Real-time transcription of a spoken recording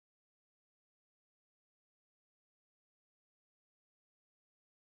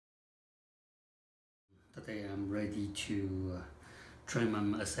Today I'm ready to trim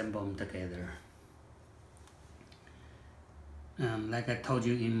and assemble them together. Like I told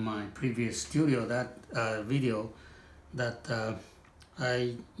you in my previous studio video, that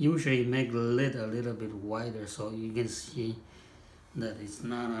I usually make the lid a little bit wider so you can see that it's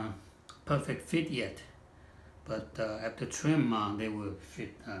not a perfect fit yet. But after trim, they will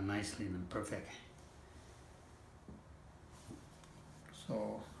fit nicely and perfect.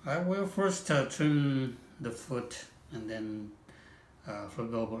 So I will first trim the foot and then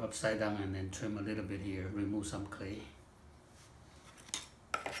flip over upside down and then trim a little bit here, remove some clay.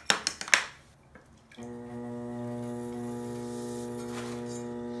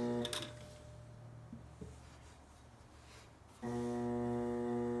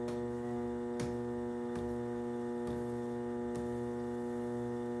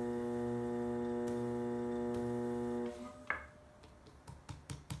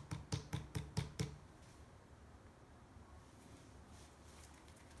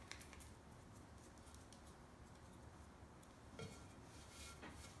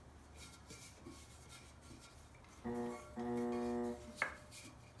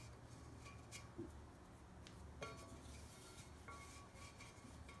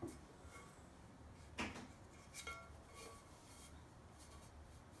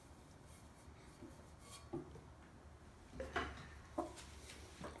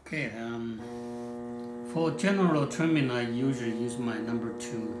 Okay, for general trimming, I usually use my number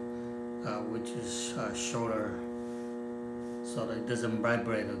 2, which is shorter, so that it doesn't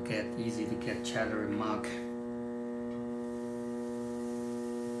vibrate or get easy to get chatter and mark.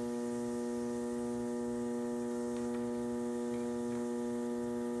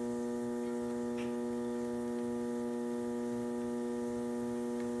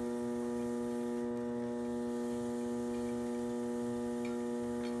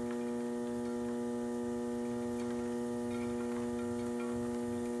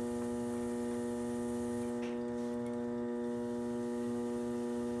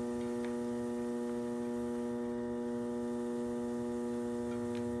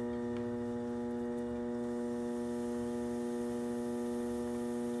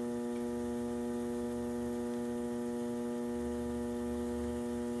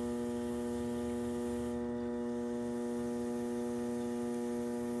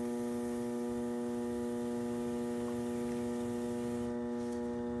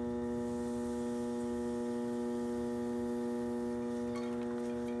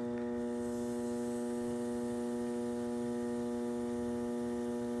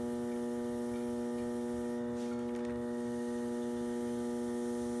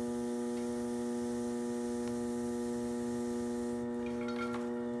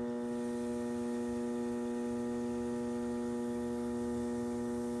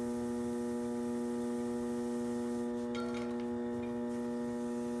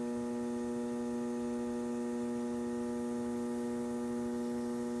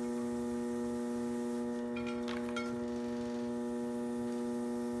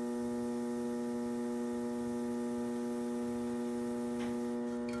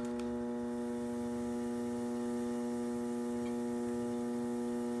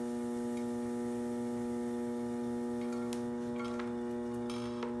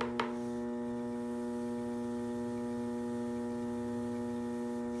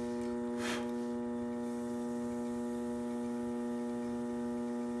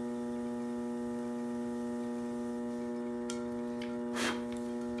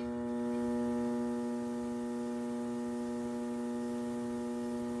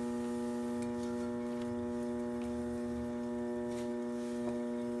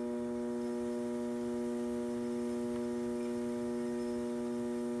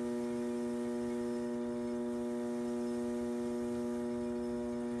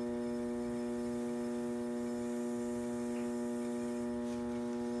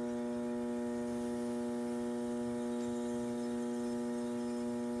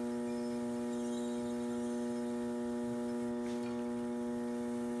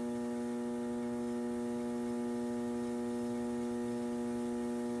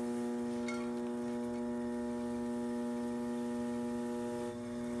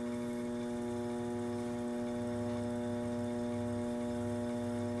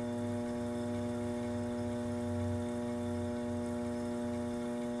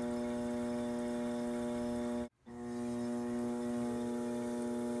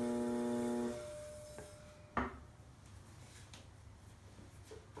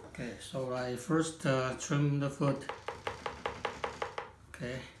 Okay, so I first trim the foot.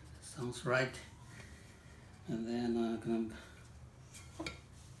 Okay, sounds right. And then I'm gonna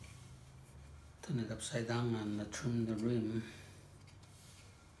Turn it upside down and trim the rim.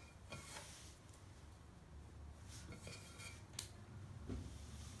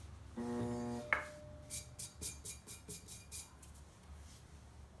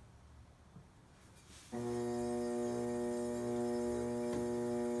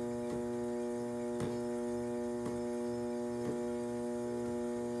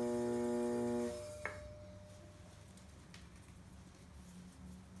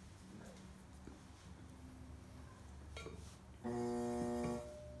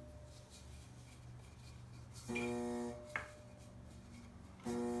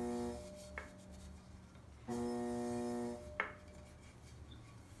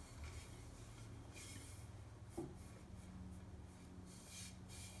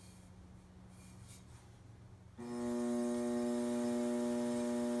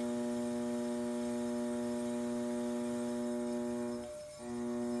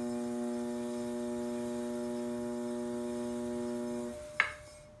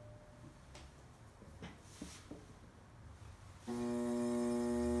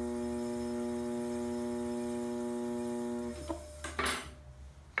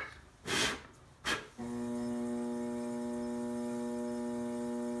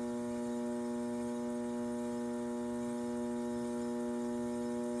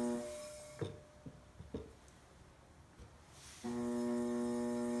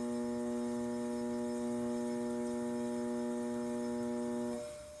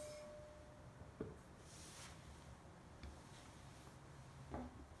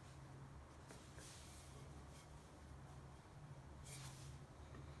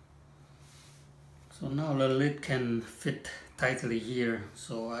 So now the lid can fit tightly here,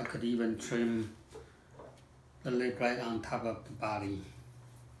 so I could even trim the lid right on top of the body.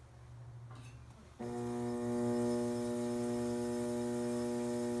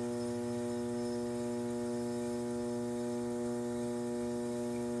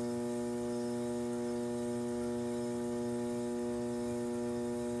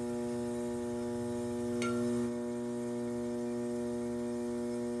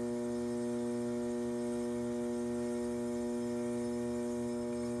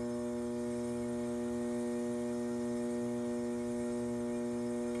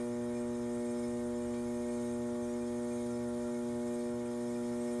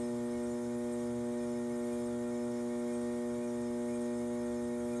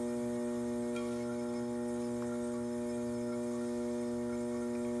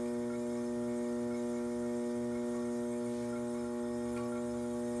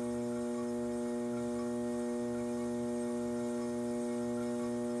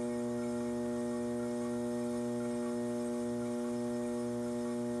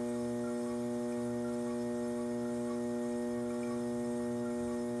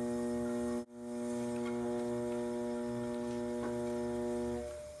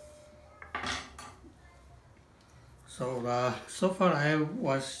 So far I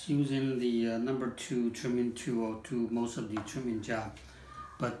was using the number 2 trimming tool to most of the trimming job,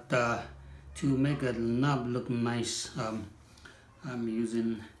 but to make the knob look nice, I'm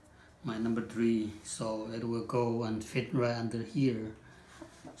using my number 3, so it will go and fit right under here.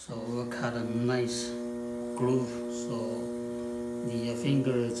 So we'll cut a nice groove so the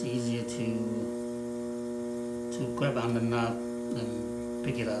finger is easier to grab on the knob and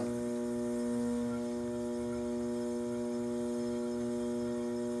pick it up.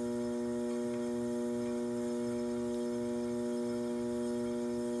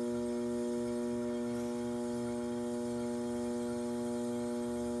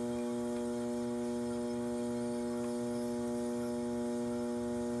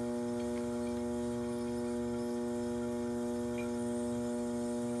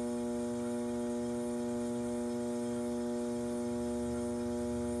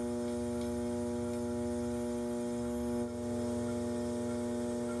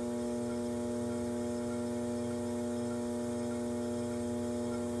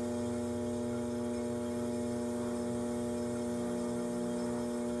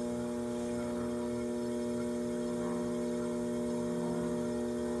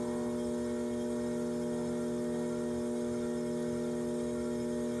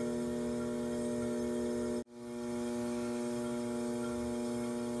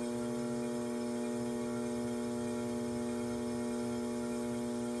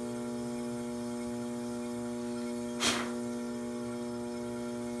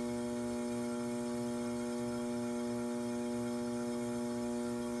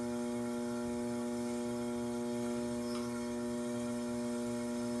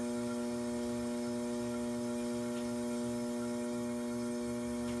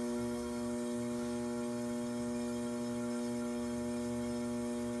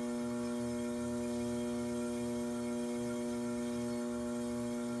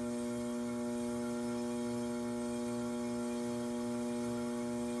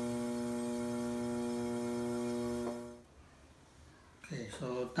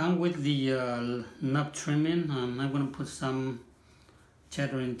 So done with the knob trimming, I'm going to put some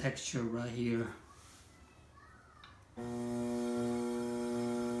chattering texture right here.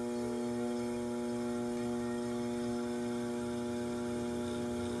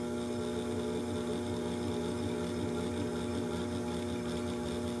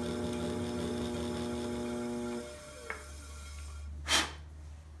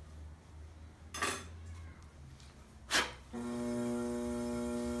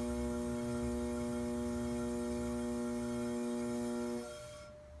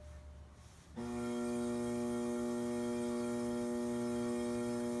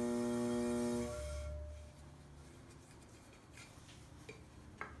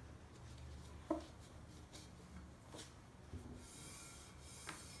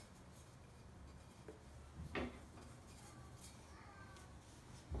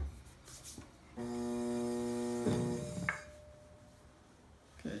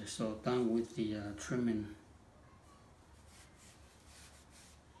 Okay, so done with the trimming.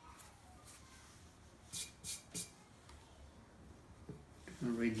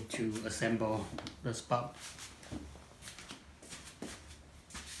 Ready to assemble the spout.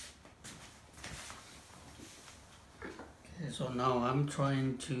 Okay, so now I'm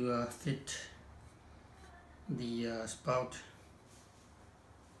trying to fit the spout.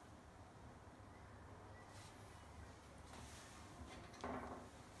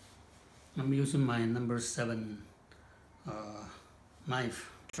 I'm using my number 7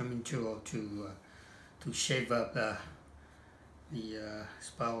 knife trimming tool to shape up the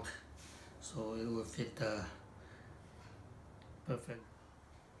spout so it will fit perfect.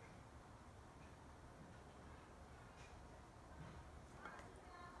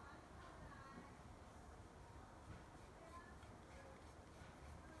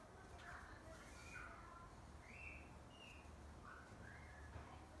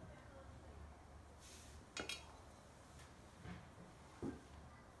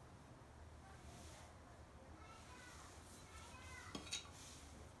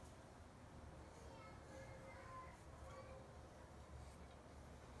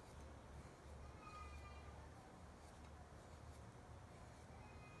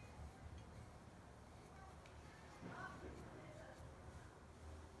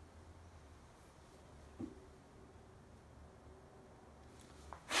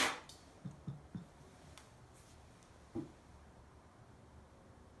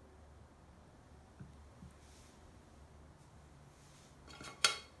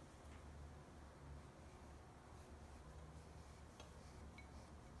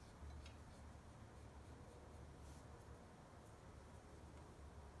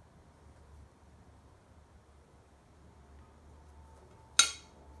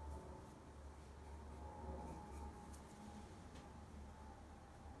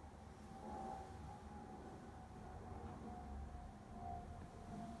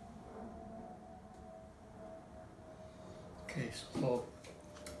 Okay, so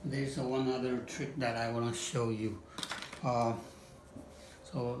there's one other trick that I want to show you.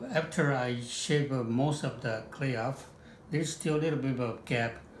 So after I shave most of the clay off, there's still a little bit of a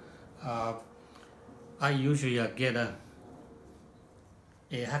gap. I usually get a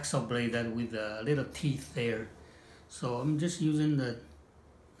hacksaw blade that with a little teeth there. So I'm just using the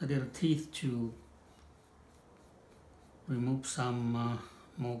little teeth to remove some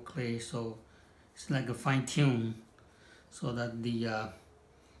more clay. So it's like a fine tune, so that the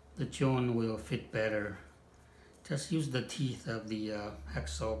joint will fit better. Just use the teeth of the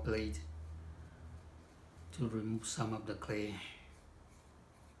hacksaw blade to remove some of the clay.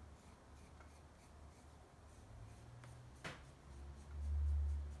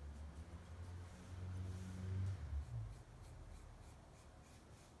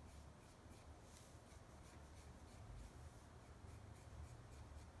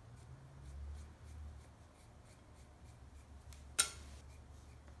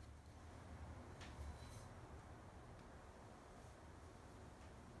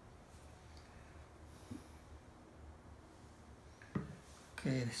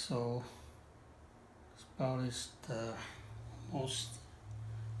 Okay, so spout is the most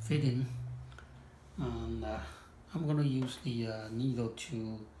fitting, and I'm gonna use the needle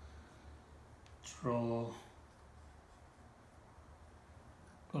to draw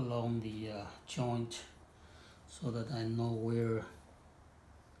along the joint so that I know where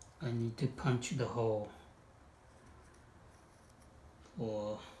I need to punch the hole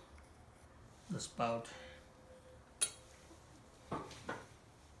for the spout.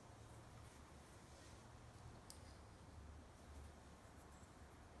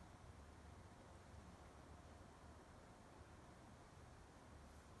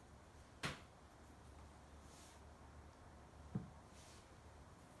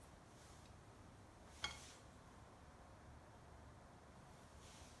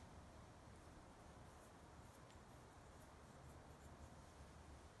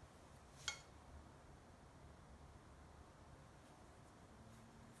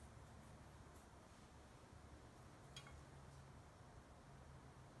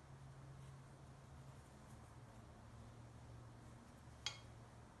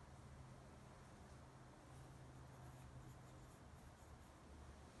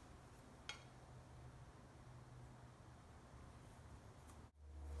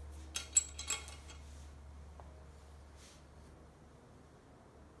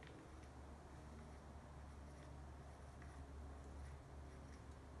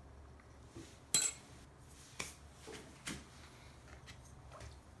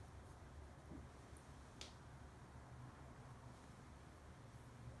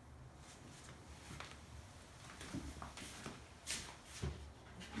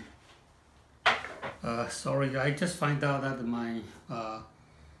 Sorry, I just find out that my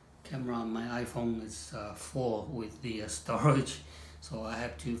camera on my iPhone is full with the storage, so I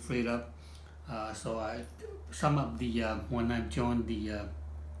have to free it up. So I some of the when I joined the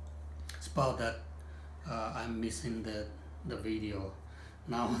spout that I'm missing the video.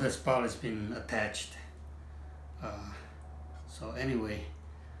 Now the spout has been attached. So anyway,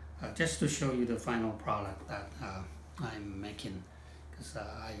 just to show you the final product that I'm making, because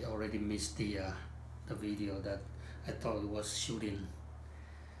I already missed the video that I thought it was shooting.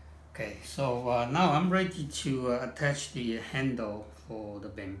 Okay, so now I'm ready to attach the handle for the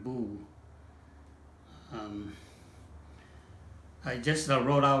bamboo. I just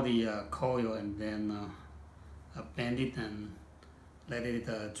roll out the coil and then bend it and let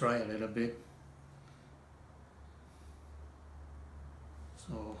it dry a little bit.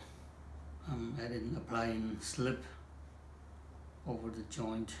 So I'm applying slip over the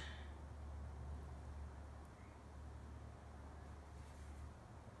joint.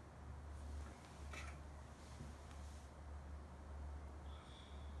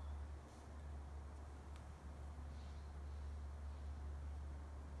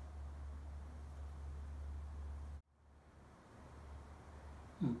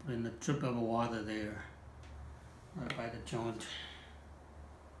 I'm putting a drip of water there, right by the joint.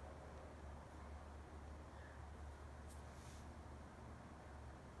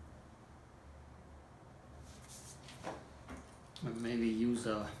 And maybe use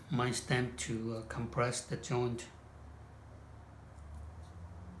a mic stamp to compress the joint.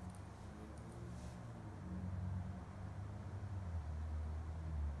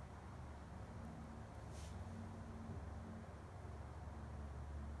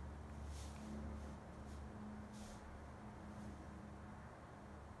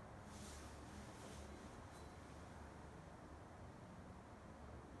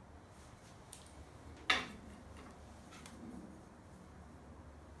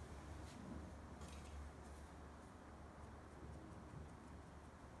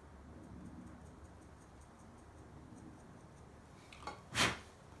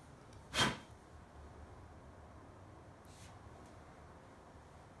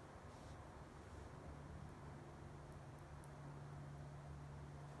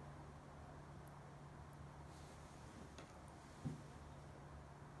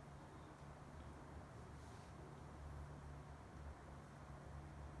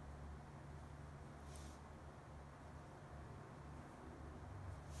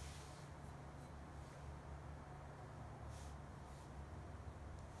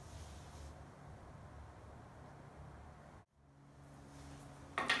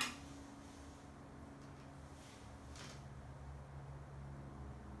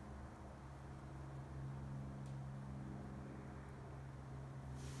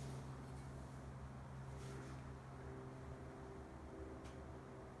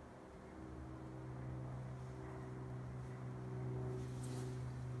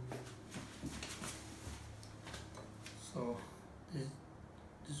 So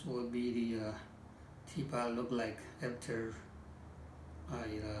this will be the teapot look like after I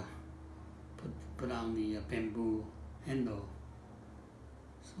put on the bamboo handle.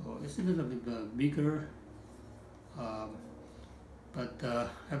 So it's a little bit bigger, but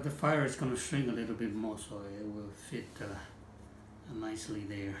after fire it's going to shrink a little bit more, so it will fit nicely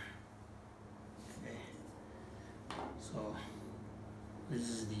there. Okay. So this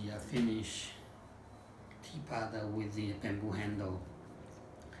is the finish teapot with the bamboo handle.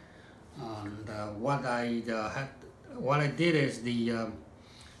 And what I did is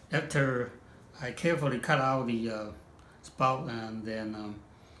after I carefully cut out the spout, and then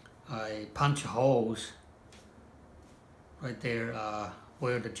I punch holes right there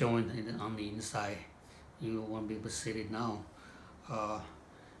where the joint is on the inside. You won't be able to see it now.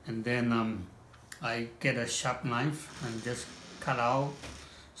 And then I get a sharp knife and just cut out.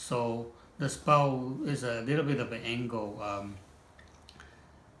 So the spout is a little bit of an angle.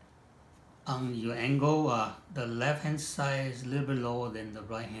 On your angle, the left hand side is a little bit lower than the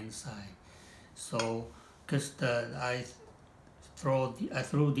right hand side. So, because I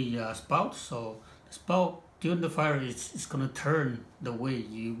threw the spout, so the spout during the fire it's gonna turn the way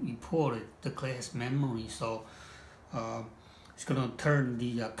you pour it. The clay has memory, so it's gonna turn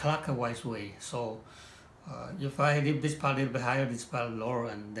the clockwise way. So if I leave this part a little bit higher, this part lower,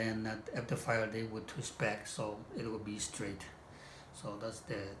 and then after fire they would twist back, so it will be straight. So that's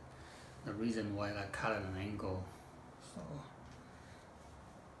the reason why I cut at an angle. So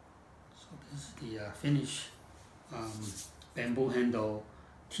this is the finish bamboo handle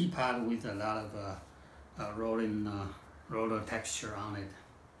teapot with a lot of roller texture on it.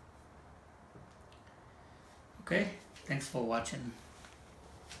 Okay, thanks for watching.